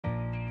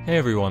Hey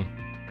everyone,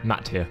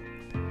 Matt here.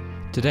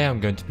 Today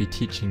I'm going to be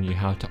teaching you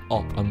how to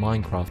op a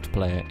Minecraft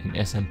player in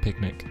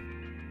SMpicnic.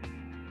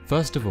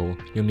 First of all,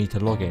 you'll need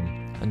to log in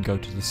and go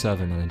to the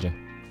server manager.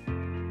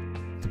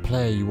 The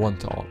player you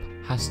want to op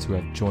has to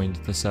have joined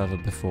the server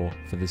before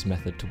for this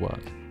method to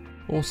work.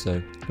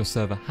 Also, your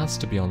server has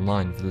to be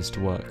online for this to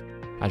work.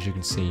 As you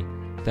can see,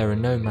 there are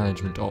no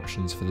management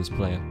options for this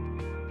player.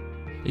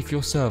 If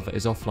your server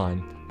is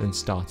offline, then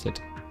start it.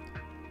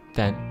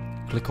 Then,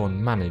 click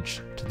on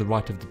Manage to the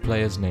right of the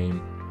player's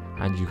name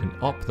and you can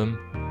op them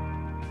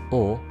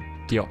or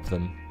de-op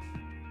them.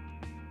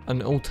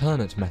 An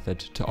alternate method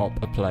to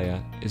op a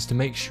player is to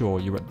make sure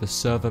you're at the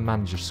Server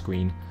Manager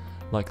screen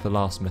like the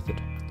last method,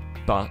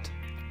 but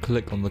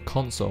click on the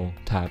Console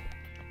tab.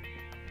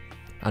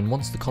 And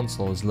once the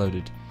console is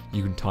loaded,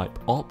 you can type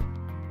op,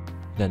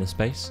 then a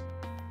space,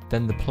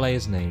 then the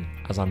player's name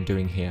as I'm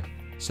doing here.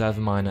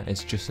 ServerMiner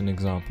is just an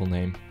example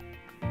name.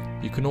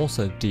 You can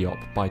also de-op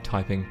by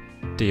typing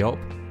de-op,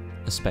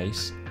 a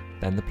space,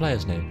 then the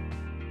player's name.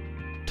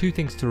 Two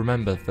things to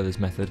remember for this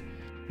method: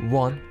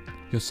 1.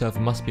 Your server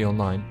must be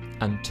online,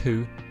 and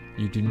 2.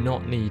 You do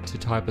not need to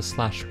type a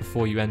slash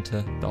before you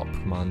enter the op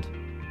command.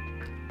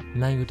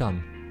 Now you're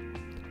done.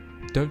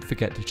 Don't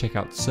forget to check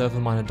out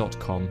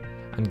ServerMiner.com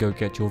and go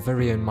get your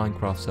very own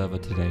Minecraft server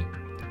today.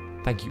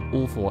 Thank you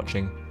all for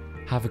watching.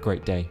 Have a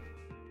great day.